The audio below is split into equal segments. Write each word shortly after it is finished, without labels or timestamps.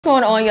What's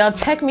going on, y'all?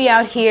 Tech Me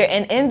Out here,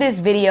 and in this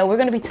video we're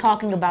going to be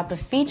talking about the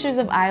features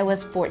of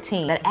iOS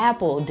 14 that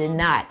Apple did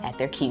not at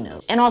their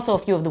keynote, and also a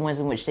few of the ones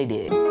in which they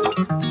did.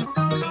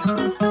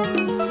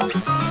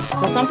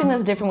 So something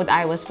that's different with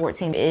iOS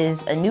 14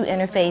 is a new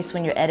interface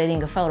when you're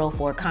editing a photo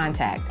for a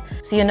contact.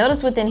 So you'll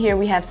notice within here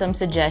we have some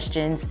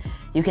suggestions.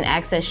 You can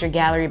access your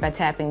gallery by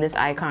tapping this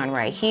icon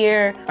right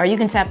here, or you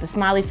can tap the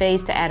smiley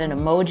face to add an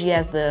emoji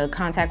as the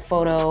contact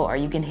photo, or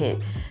you can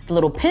hit the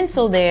little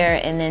pencil there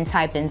and then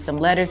type in some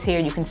letters here.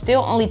 You can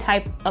still only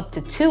type up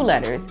to 2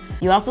 letters.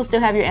 You also still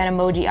have your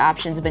Memoji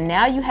options, but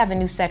now you have a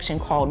new section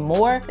called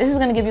More. This is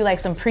gonna give you like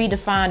some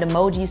predefined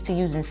emojis to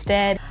use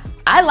instead.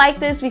 I like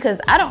this because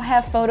I don't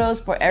have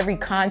photos for every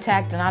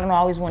contact and I don't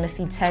always want to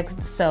see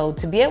text, so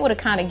to be able to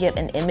kind of get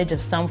an image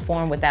of some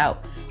form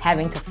without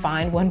having to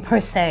find one per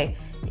se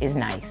is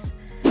nice.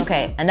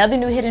 Okay, another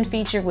new hidden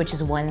feature, which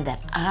is one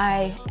that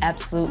I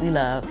absolutely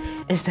love,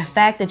 is the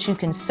fact that you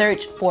can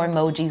search for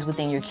emojis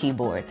within your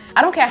keyboard.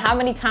 I don't care how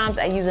many times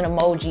I use an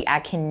emoji, I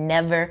can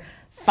never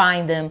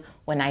find them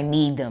when I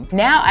need them.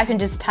 Now I can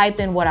just type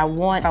in what I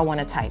want. If I want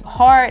to type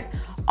heart,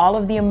 all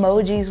of the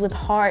emojis with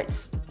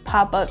hearts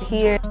pop up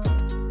here.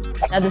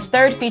 Now this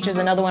third feature is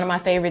another one of my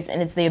favorites,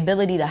 and it's the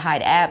ability to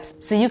hide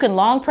apps. So you can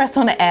long press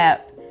on the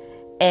app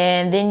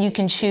and then you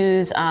can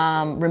choose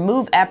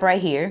remove app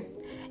right here.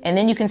 And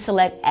then you can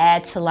select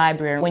add to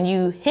library. When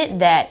you hit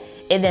that,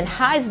 it then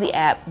hides the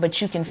app,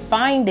 but you can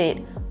find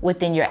it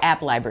within your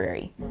app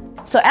library.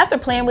 So after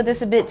playing with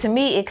this a bit, to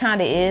me, it kind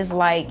of is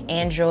like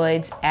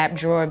Android's app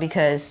drawer,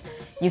 because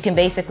you can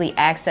basically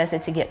access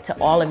it to get to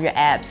all of your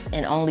apps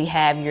and only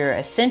have your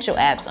essential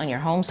apps on your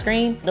home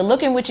screen. The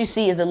look in which you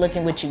see is the look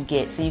in which you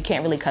get, so you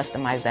can't really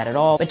customize that at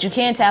all. But you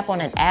can tap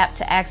on an app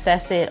to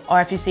access it, or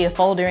if you see a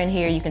folder in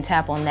here, you can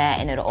tap on that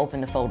and it'll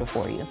open the folder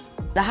for you.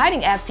 The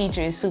hiding app feature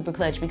is super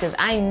clutch because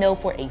I know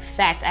for a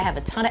fact I have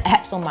a ton of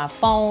apps on my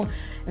phone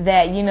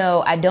that, you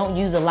know, I don't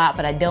use a lot,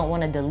 but I don't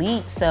want to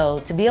delete.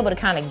 So to be able to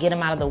kind of get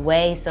them out of the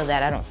way so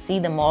that I don't see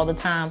them all the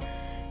time,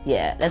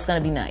 yeah, that's gonna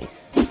be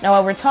nice. Now,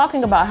 while we're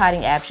talking about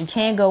hiding apps, you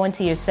can go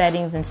into your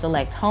settings and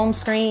select home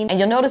screen. And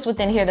you'll notice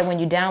within here that when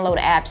you download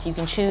apps, you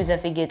can choose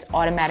if it gets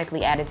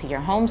automatically added to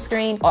your home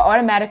screen or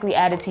automatically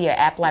added to your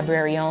app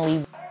library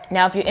only.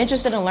 Now, if you're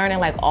interested in learning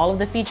like all of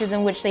the features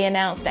in which they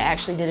announced, I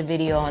actually did a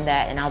video on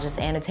that, and I'll just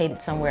annotate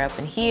it somewhere up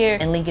in here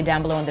and link it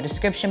down below in the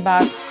description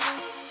box.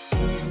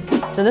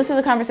 So this is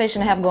a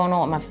conversation I have going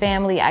on with my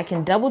family. I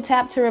can double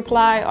tap to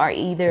reply or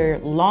either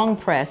long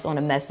press on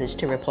a message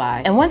to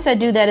reply. And once I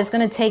do that, it's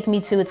gonna take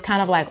me to its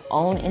kind of like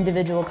own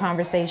individual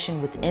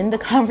conversation within the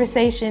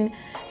conversation,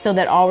 so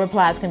that all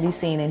replies can be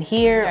seen in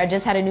here. I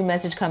just had a new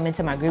message come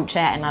into my group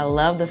chat, and I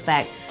love the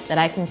fact that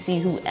I can see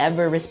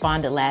whoever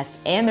responded last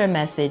and their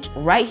message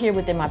right here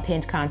within my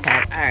pinned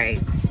contacts. All right,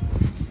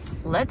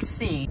 let's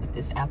see what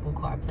this Apple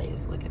CarPlay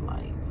is looking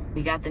like.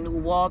 We got the new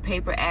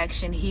wallpaper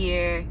action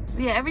here.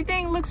 So yeah,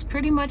 everything looks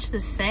pretty much the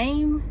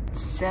same.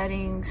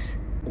 Settings,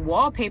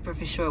 wallpaper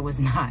for sure was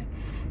not.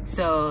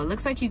 So it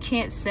looks like you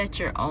can't set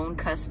your own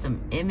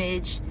custom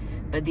image,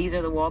 but these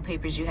are the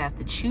wallpapers you have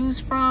to choose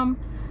from.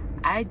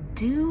 I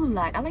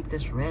like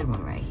this red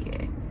one right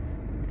here.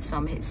 So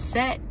I'm gonna hit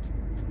set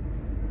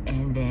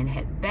and then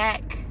head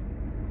back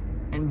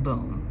and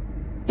boom.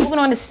 Moving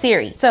on to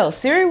Siri. So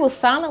Siri will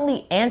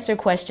silently answer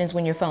questions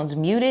when your phone's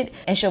muted,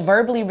 and she'll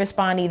verbally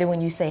respond either when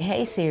you say,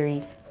 "Hey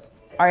Siri,"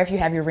 or if you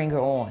have your ringer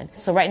on.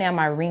 So right now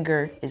my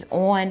ringer is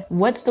on.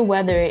 What's the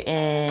weather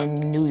in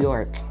New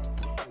York?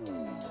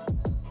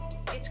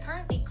 It's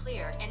currently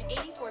clear and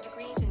 84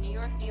 degrees in New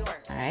York, New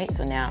York. All right,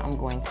 so now I'm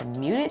going to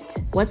mute it.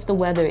 What's the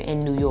weather in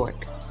New York?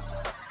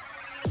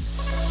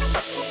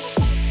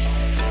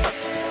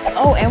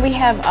 Oh, and we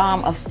have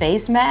a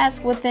face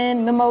mask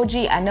within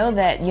Memoji. I know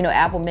that, you know,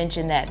 Apple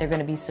mentioned that there are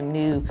gonna be some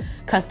new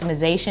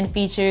customization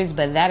features,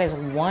 but that is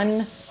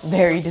one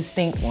very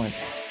distinct one.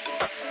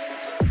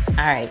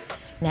 All right,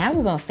 now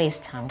we're gonna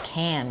FaceTime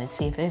Cam and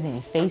see if there's any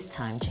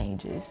FaceTime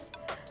changes.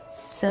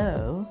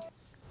 So,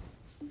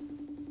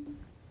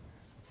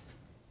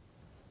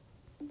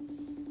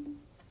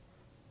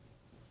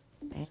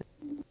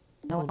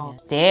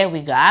 there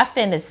we go. I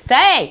finna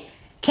say,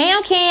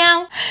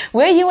 Cam,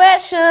 where you at,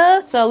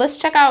 Shug? So let's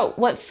check out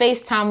what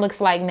FaceTime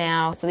looks like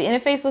now. So the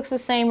interface looks the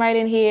same right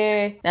in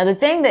here. Now the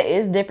thing that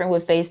is different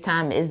with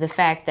FaceTime is the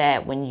fact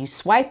that when you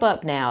swipe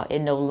up now, it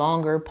no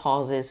longer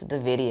pauses the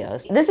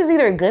videos. This is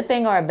either a good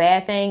thing or a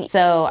bad thing.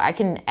 So I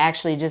can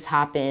actually just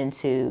hop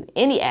into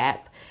any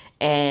app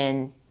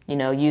and, you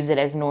know, use it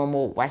as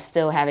normal while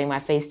still having my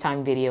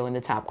FaceTime video in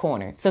the top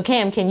corner. So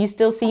Cam, can you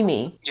still see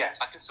me? Yes,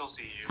 I can still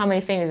see you. How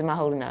many fingers am I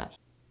holding up?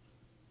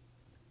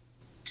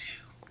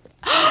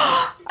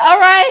 All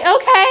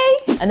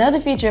right, okay. Another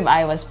feature of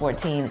iOS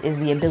 14 is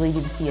the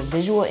ability to see a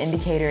visual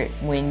indicator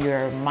when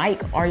your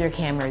mic or your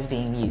camera is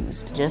being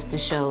used, just to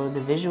show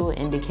the visual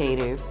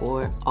indicator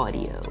for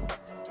audio.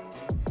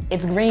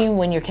 It's green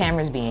when your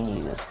camera's being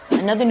used.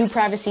 Another new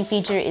privacy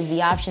feature is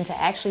the option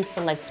to actually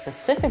select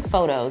specific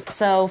photos.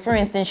 So for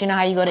instance, you know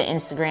how you go to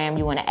Instagram,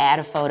 you want to add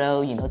a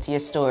photo, to your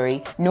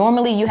story.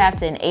 Normally you have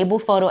to enable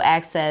photo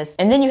access,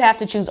 and then you have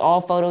to choose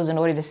all photos in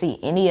order to see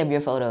any of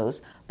your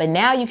photos. But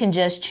now you can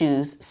just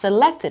choose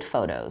selected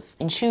photos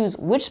and choose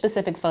which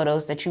specific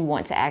photos that you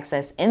want to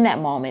access in that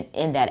moment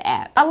in that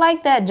app. I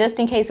like that just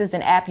in case it's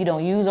an app you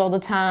don't use all the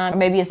time, or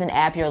maybe it's an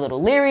app you're a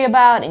little leery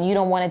about and you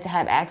don't want it to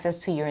have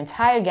access to your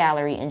entire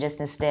gallery and just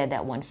instead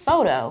that one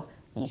photo.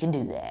 You can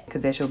do that.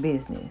 Because that's your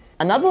business.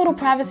 Another little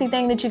privacy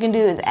thing that you can do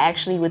is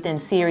actually within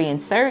Siri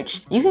and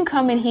search, you can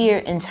come in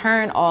here and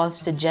turn off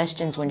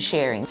suggestions when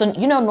sharing. So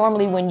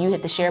normally when you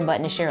hit the share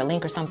button to share a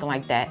link or something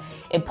like that,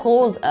 it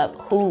pulls up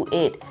who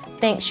it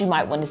thinks you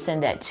might want to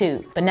send that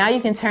to. But now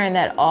you can turn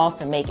that off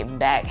and make it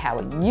back how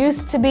it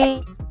used to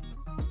be.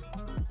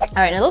 All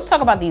right, now let's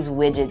talk about these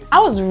widgets. I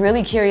was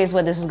really curious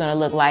what this is gonna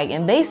look like,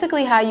 and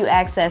basically how you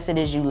access it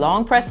is you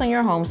long press on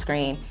your home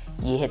screen,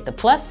 you hit the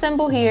plus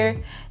symbol here,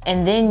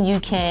 and then you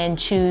can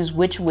choose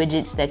which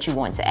widgets that you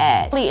want to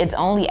add. It's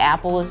only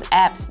Apple's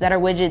apps that are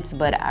widgets,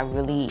 but I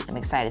really am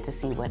excited to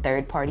see what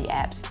third-party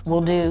apps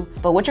will do.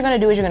 But what you're gonna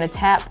do is you're gonna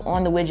tap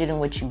on the widget in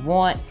which you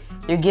want.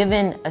 You're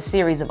given a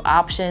series of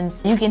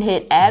options. You can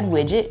hit add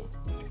widget,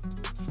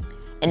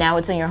 and now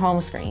it's on your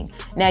home screen.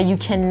 Now you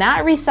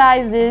cannot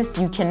resize this,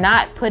 you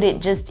cannot put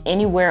it just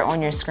anywhere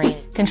on your screen.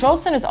 Control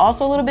Center is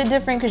also a little bit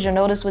different because you'll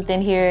notice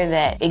within here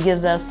that it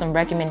gives us some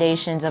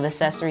recommendations of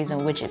accessories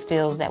in which it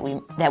feels that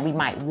we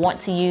might want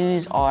to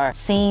use, or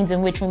scenes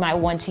in which we might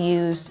want to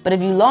use. But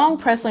if you long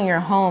press on your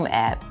home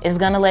app, it's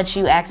gonna let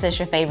you access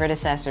your favorite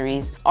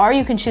accessories, or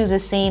you can choose a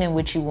scene in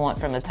which you want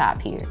from the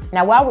top here.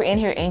 Now while we're in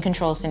here in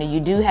Control Center, you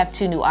do have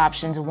two new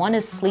options. One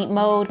is sleep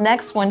mode.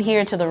 Next one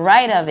here to the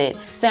right of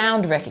it,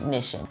 sound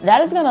recognition.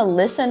 That is gonna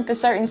listen for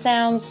certain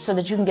sounds so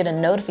that you can get a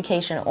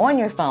notification on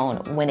your phone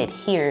when it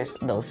hears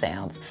those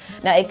sounds.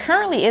 Now it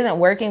currently isn't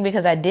working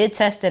because I did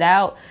test it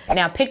out.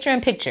 Now picture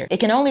in picture, it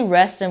can only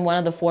rest in one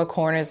of the four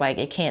corners, like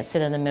it can't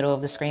sit in the middle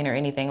of the screen or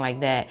anything like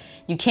that.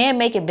 You can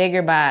make it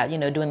bigger by,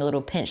 doing the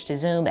little pinch to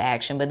zoom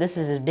action, but this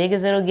is as big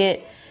as it'll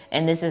get,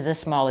 and this is as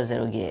small as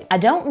it'll get. I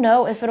don't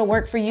know if it'll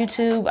work for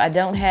YouTube. I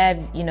don't have,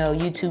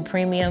 YouTube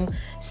Premium,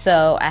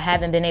 so I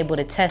haven't been able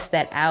to test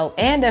that out.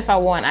 And if I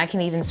want, I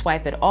can even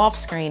swipe it off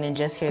screen and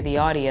just hear the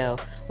audio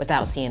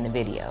without seeing the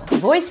video.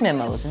 Voice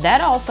memos, that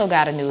also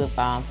got a new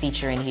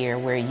feature in here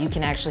where you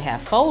can actually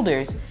have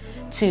folders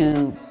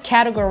to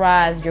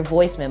categorize your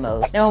voice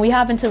memos. Now when we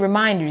hop into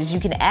reminders, you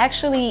can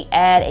actually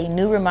add a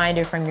new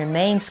reminder from your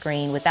main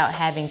screen without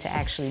having to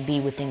actually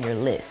be within your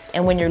list.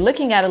 And when you're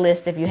looking at a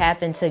list, if you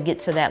happen to get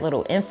to that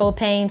little info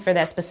pane for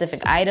that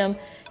specific item,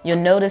 you'll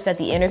notice that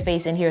the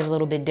interface in here is a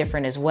little bit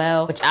different as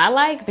well, which I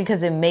like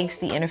because it makes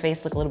the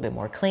interface look a little bit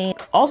more clean.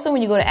 Also,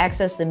 when you go to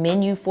access the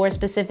menu for a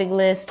specific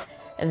list,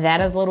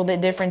 that is a little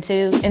bit different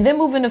too. And then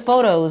moving to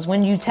photos,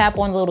 when you tap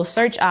on the little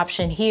search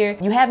option here,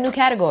 you have new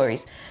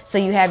categories. So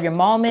you have your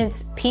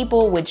moments,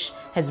 people, which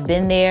has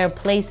been there,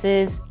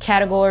 places,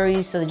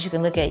 categories, so that you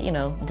can look at,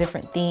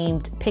 different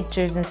themed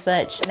pictures and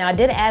such. Now I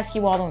did ask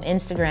you all on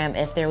Instagram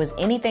if there was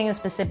anything in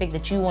specific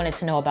that you wanted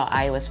to know about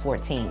iOS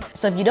 14.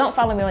 So if you don't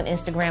follow me on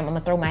Instagram, I'm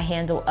gonna throw my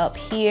handle up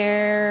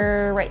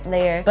here, right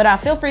there. But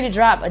feel free to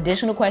drop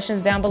additional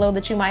questions down below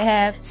that you might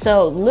have.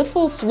 So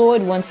Liffle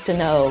Floyd wants to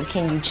know,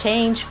 can you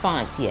change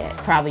fonts yet?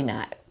 Probably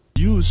not.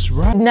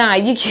 Nah,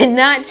 you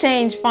cannot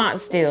change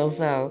fonts still,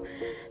 so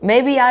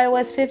maybe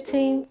iOS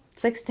 15,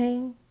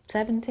 16,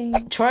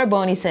 17. Troy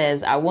Boney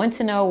says, I want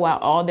to know why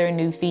all their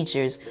new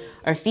features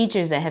are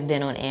features that have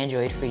been on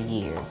Android for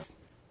years.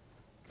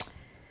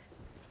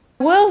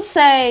 I will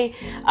say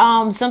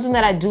something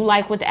that I do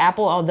like with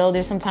Apple, although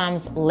they're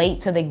sometimes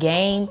late to the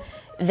game,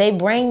 they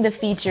bring the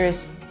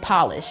features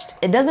polished.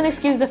 It doesn't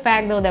excuse the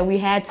fact though that we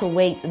had to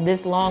wait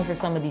this long for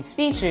some of these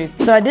features.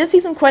 So I did see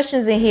some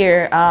questions in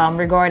here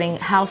regarding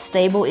how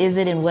stable is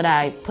it and would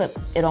I put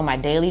it on my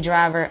daily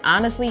driver.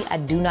 Honestly, I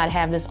do not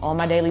have this on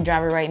my daily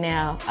driver right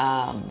now.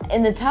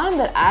 In the time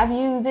that I've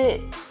used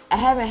it, I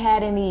haven't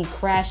had any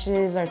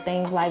crashes or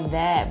things like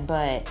that,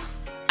 but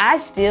I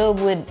still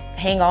would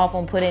hang off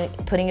on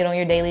putting it on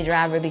your daily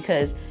driver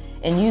because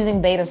in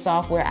using beta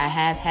software, I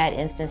have had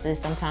instances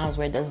sometimes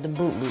where it does the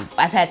boot loop.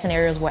 I've had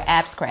scenarios where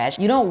apps crash.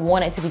 You don't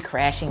want it to be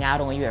crashing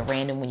out on you at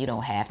random when you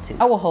don't have to.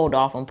 I will hold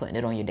off on putting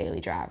it on your daily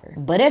driver.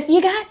 But if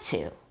you got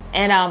to,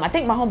 and I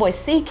think my homeboy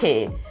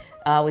CKid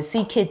with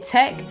CKid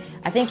Tech,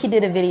 I think he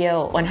did a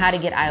video on how to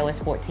get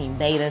iOS 14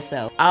 beta,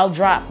 so I'll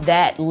drop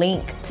that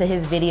link to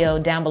his video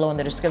down below in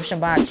the description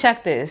box.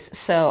 Check this.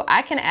 So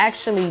I can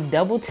actually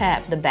double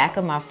tap the back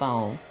of my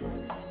phone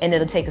and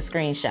it'll take a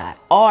screenshot.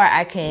 Or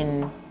I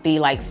can be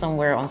like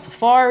somewhere on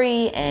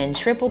Safari and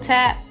triple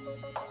tap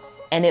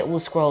and it will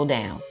scroll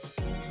down.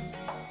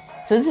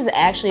 So this is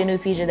actually a new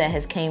feature that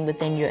has came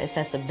within your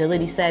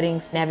accessibility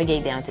settings.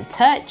 Navigate down to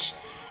touch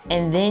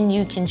and then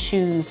you can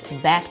choose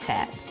back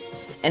tap.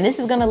 And this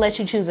is gonna let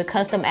you choose a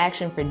custom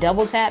action for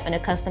double tap and a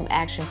custom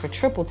action for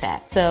triple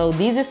tap. So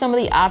these are some of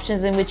the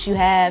options in which you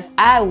have.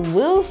 I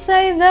will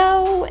say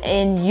though,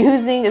 in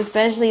using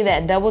especially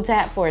that double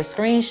tap for a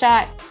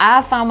screenshot,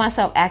 I found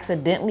myself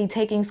accidentally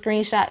taking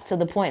screenshots to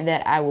the point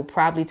that I will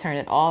probably turn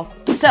it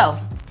off. So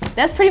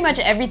that's pretty much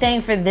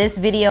everything for this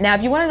video. Now,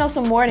 if you want to know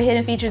some more of the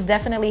hidden features,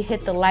 definitely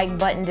hit the like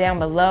button down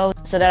below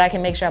so that I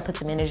can make sure I put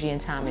some energy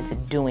and time into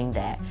doing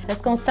that.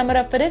 That's gonna sum it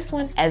up for this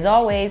one. As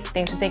always,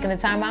 thanks for taking the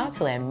time out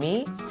to let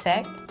me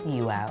tech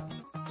you out.